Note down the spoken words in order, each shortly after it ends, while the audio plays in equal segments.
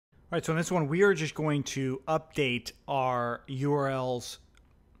All right, so in this one, we are just going to update our URLs.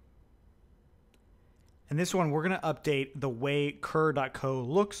 In this one, we're going to update the way cur.co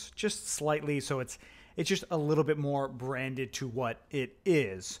looks just slightly, so it's just a little bit more branded to what it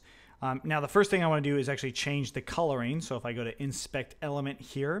is. Now, the first thing I want to do is actually change the coloring. So if I go to Inspect Element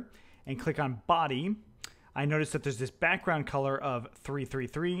here and click on Body, I notice that there's this background color of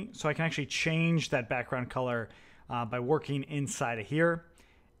 333. So I can actually change that background color by working inside of here.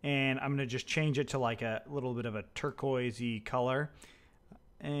 And I'm going to just change it to like a little bit of a turquoisey color.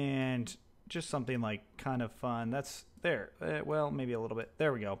 And just something like kind of fun. That's there. Well, maybe a little bit.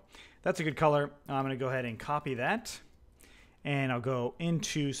 There we go. That's a good color. I'm going to go ahead and copy that. And I'll go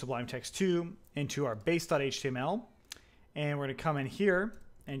into Sublime Text 2, into our base.html. And we're going to come in here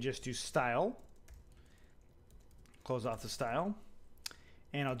and just do style. Close off the style.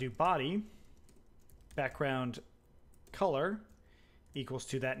 And I'll do body, background color equals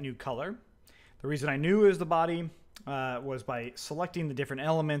to that new color. The reason I knew it was the body was by selecting the different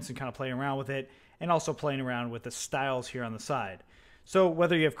elements and kind of playing around with it, and also playing around with the styles here on the side. So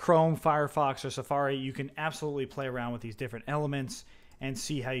whether you have Chrome, Firefox, or Safari, you can absolutely play around with these different elements and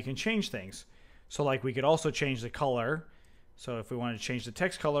see how you can change things. So like we could also change the color. So if we wanted to change the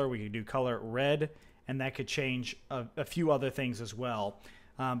text color, we could do color red, and that could change a few other things as well.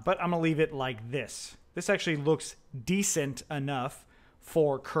 But I'm going to leave it like this. This actually looks decent enough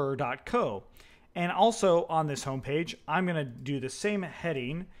for cur.co. And also on this homepage, I'm going to do the same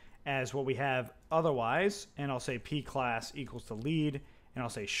heading as what we have otherwise, and I'll say p class equals to lead, and I'll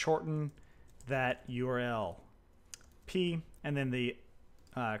say shorten that URL p, and then the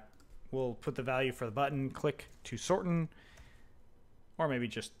we'll put the value for the button, click to shorten, or maybe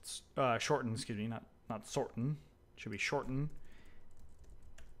just shorten, excuse me, not shorten, it should be shorten.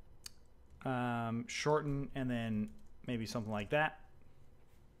 Shorten, and then maybe something like that.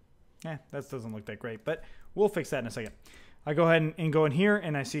 That doesn't look that great, but we'll fix that in a second. I go ahead and go in here,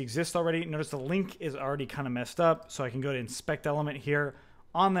 and I see exist already. Notice the link is already kind of messed up, so I can go to Inspect Element here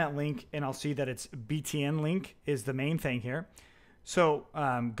on that link, and I'll see that it's BTN link is the main thing here. So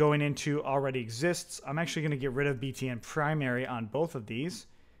going into already exists, I'm actually going to get rid of BTN primary on both of these,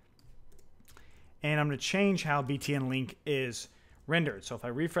 and I'm going to change how BTN link is rendered. So if I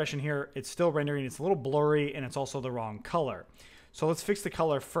refresh in here, it's still rendering. It's a little blurry, and it's also the wrong color. So let's fix the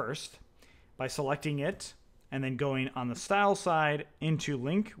color first by selecting it and then going on the style side into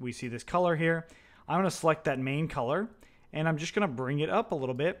link. We see this color here. I'm going to select that main color, and I'm just going to bring it up a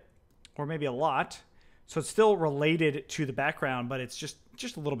little bit, or maybe a lot. So it's still related to the background, but it's just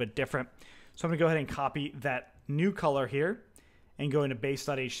a little bit different. So I'm going to go ahead and copy that new color here and go into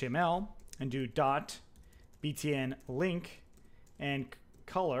base.html and do .btn link and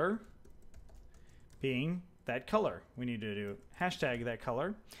color being that color. We need to do hashtag that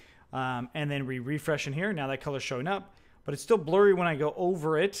color. And then we refresh in here. Now that color's showing up, but it's still blurry when I go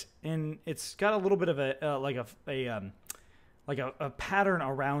over it, and it's got a little bit of a pattern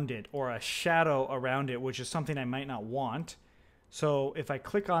around it, or a shadow around it, which is something I might not want. So if I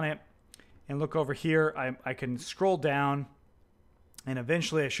click on it and look over here, I can scroll down, and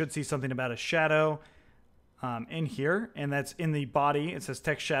eventually I should see something about a shadow in here, and that's in the body. It says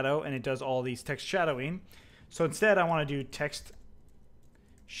text shadow, and it does all these text shadowing. So instead, I want to do text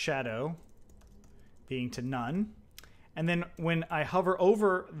shadow being to none. And then when I hover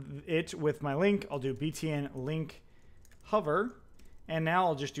over it with my link, I'll do btn link hover. And now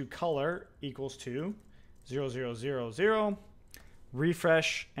I'll just do color equals to 0000.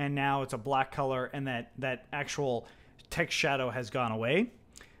 Refresh, and now it's a black color, and that actual text shadow has gone away.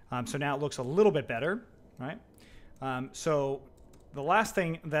 So now it looks a little bit better, right? So the last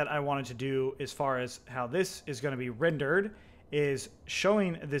thing that I wanted to do as far as how this is going to be rendered is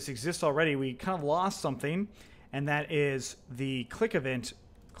showing this exists already. We kind of lost something, and that is the click event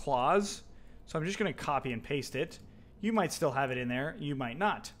clause. So I'm just going to copy and paste it. You might still have it in there. You might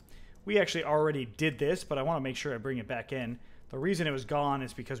not. We actually already did this, but I want to make sure I bring it back in. The reason it was gone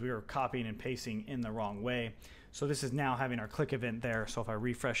is because we were copying and pasting in the wrong way. So this is now having our click event there. So if I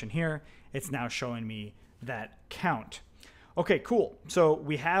refresh in here, it's now showing me that count. Okay, cool. So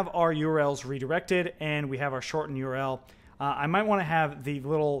we have our URLs redirected, and we have our shortened URL. I might want to have the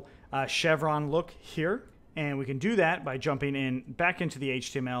little chevron look here, and we can do that by jumping in back into the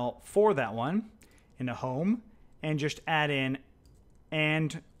HTML for that one, into home, and just add in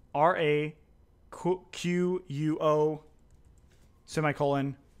and RAQUO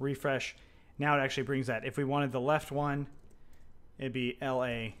semicolon refresh. Now it actually brings that. If we wanted the left one, it'd be LA,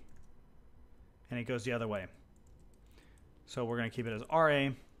 and it goes the other way. So we're going to keep it as RA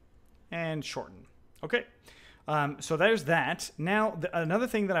and shorten. Okay. So there's that. Now, another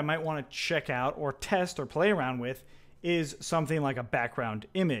thing that I might want to check out or test or play around with is something like a background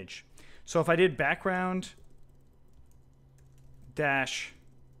image. So if I did background dash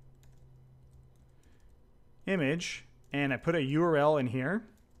image and I put a URL in here,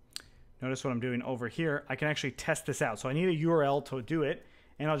 notice what I'm doing over here. I can actually test this out. So I need a URL to do it,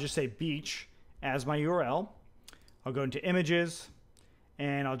 and I'll just say beach as my URL. I'll go into images,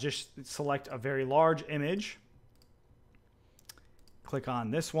 and I'll just select a very large image. Click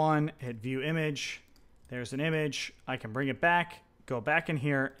on this one, hit view image. There's an image. I can bring it back, go back in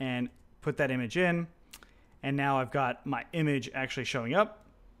here, and put that image in. And now I've got my image actually showing up.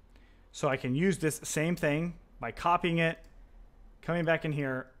 So I can use this same thing by copying it, coming back in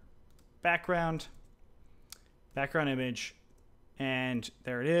here, background image, and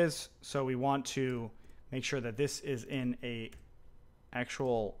there it is. So we want to make sure that this is in a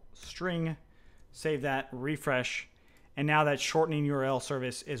actual string. Save that, refresh, and now that shortening URL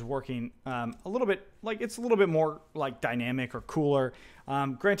service is working a little bit like it's a little bit more like dynamic or cooler.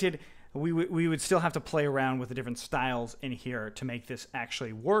 Granted, we would still have to play around with the different styles in here to make this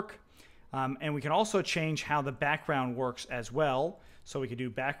actually work. And we can also change how the background works as well. So we could do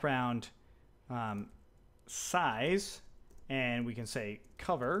background size, and we can say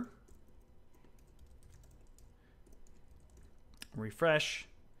cover, refresh,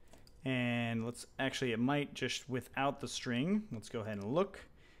 and let's actually, it might just without the string. Let's go ahead and look,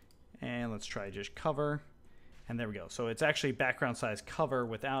 and let's try just cover, and there we go. So it's actually background size cover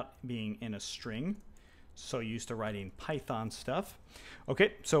without being in a string. So used to writing Python stuff.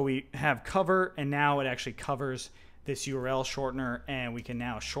 Okay, so we have cover, and now it actually covers this URL shortener, and we can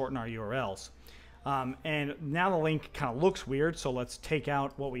now shorten our URLs. And now the link kind of looks weird, so let's take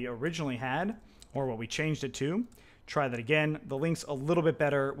out what we originally had, or what we changed it to. Try that again. The link's a little bit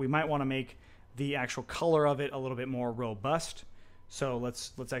better. We might want to make the actual color of it a little bit more robust. So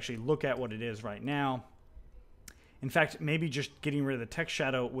let's actually look at what it is right now. In fact, maybe just getting rid of the text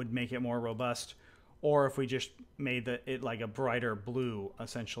shadow would make it more robust, or if we just made it like a brighter blue,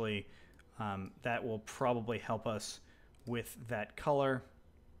 essentially, that will probably help us with that color,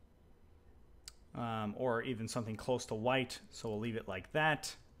 or even something close to white. So we'll leave it like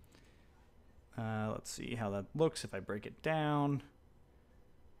that. Let's see how that looks if I break it down.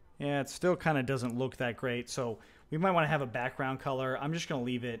 Yeah, it still kind of doesn't look that great. So we might want to have a background color. I'm just going to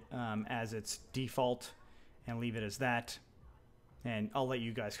leave it as its default and leave it as that. And I'll let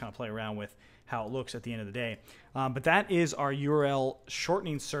you guys kind of play around with how it looks at the end of the day. But that is our URL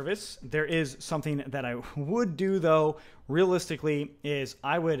shortening service. There is something that I would do, though, realistically, is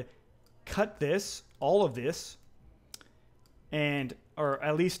I would cut this, all of this, and or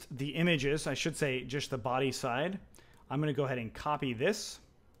at least the images, I should say just the body side. I'm going to go ahead and copy this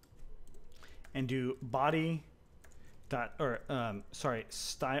and do body dot, or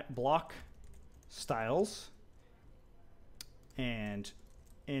block styles, and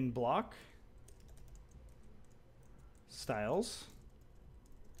in block styles,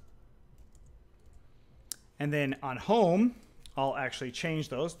 and then on home I'll actually change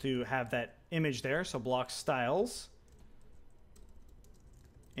those to have that image there. So block styles,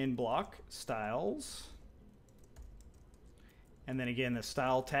 in block styles, and then again the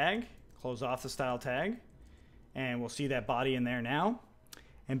style tag, close off the style tag, and we'll see that body in there now.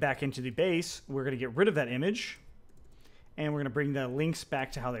 And back into the base, we're going to get rid of that image, and we're going to bring the links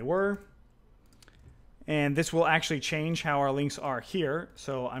back to how they were. And this will actually change how our links are here.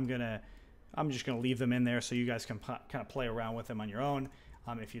 So I'm just going to leave them in there so you guys can kind of play around with them on your own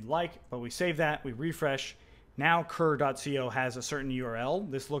if you'd like. But we save that, we refresh. Now cur.co has a certain URL.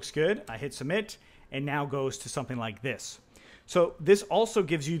 This looks good. I hit submit, and now goes to something like this. So this also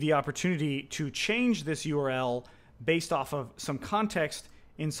gives you the opportunity to change this URL based off of some context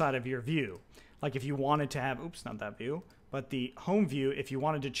inside of your view. Like if you wanted to have, oops, not that view, but the home view, if you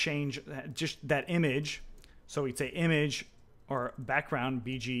wanted to change just that image, so we'd say image or background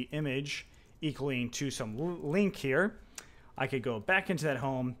BG image equaling to some link here, I could go back into that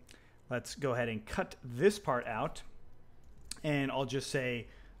home. Let's go ahead and cut this part out, and I'll just say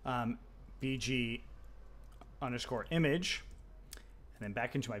BG underscore image, and then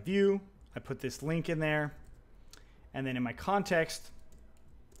back into my view, I put this link in there, and then in my context,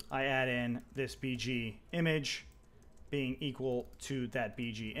 I add in this BG image being equal to that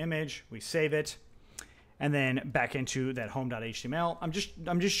BG image. We save it, and then back into that home.html.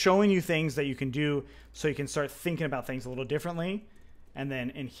 I'm just showing you things that you can do so you can start thinking about things a little differently. And then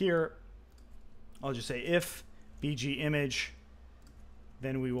in here, I'll just say if BG image,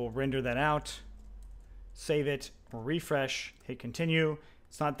 then we will render that out, save it, refresh, hit continue.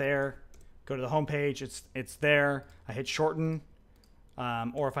 It's not there. go to the home page, it's there. I hit shorten,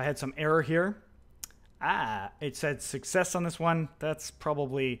 or if I had some error here, it said success on this one. That's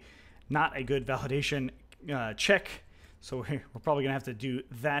probably not a good validation check. So we're probably gonna have to do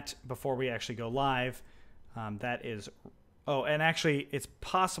that before we actually go live. That is, oh, and actually it's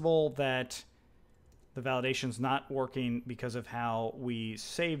possible that the validation's not working because of how we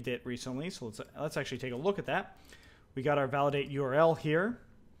saved it recently. So let's actually take a look at that. We got our validate URL here.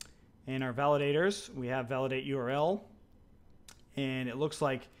 In our validators, we have validate URL. And it looks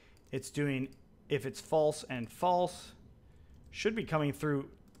like it's doing, if it's false and false, should be coming through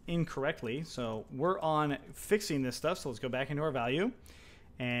incorrectly. So we're on fixing this stuff. So let's go back into our value.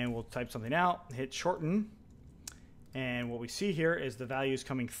 And we'll type something out, hit shorten. And what we see here is the values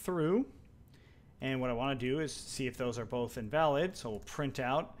coming through. And what I want to do is see if those are both invalid. So we'll print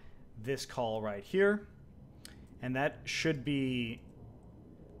out this call right here. And that should be,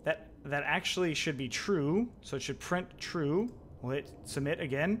 that actually should be true. So it should print true. We'll hit submit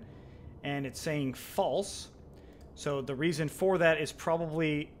again. And it's saying false. So the reason for that is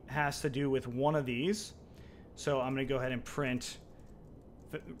probably has to do with one of these. So I'm going to go ahead and print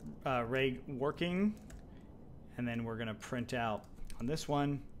reg working. And then we're going to print out on this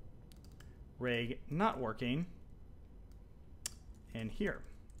one, reg not working. And here,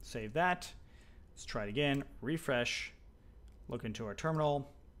 save that. Let's try it again, refresh, look into our terminal,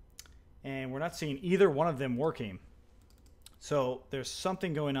 and we're not seeing either one of them working. So there's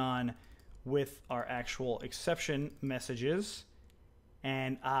something going on with our actual exception messages.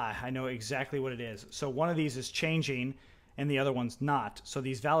 And I know exactly what it is. So one of these is changing and the other one's not. So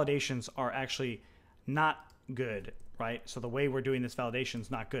these validations are actually not good, right? So the way we're doing this validation is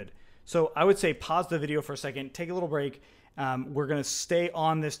not good. So I would say pause the video for a second, take a little break. We're going to stay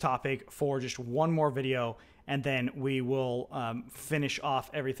on this topic for just one more video, and then we will finish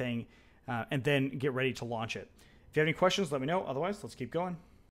off everything and then get ready to launch it. If you have any questions, let me know. Otherwise, let's keep going.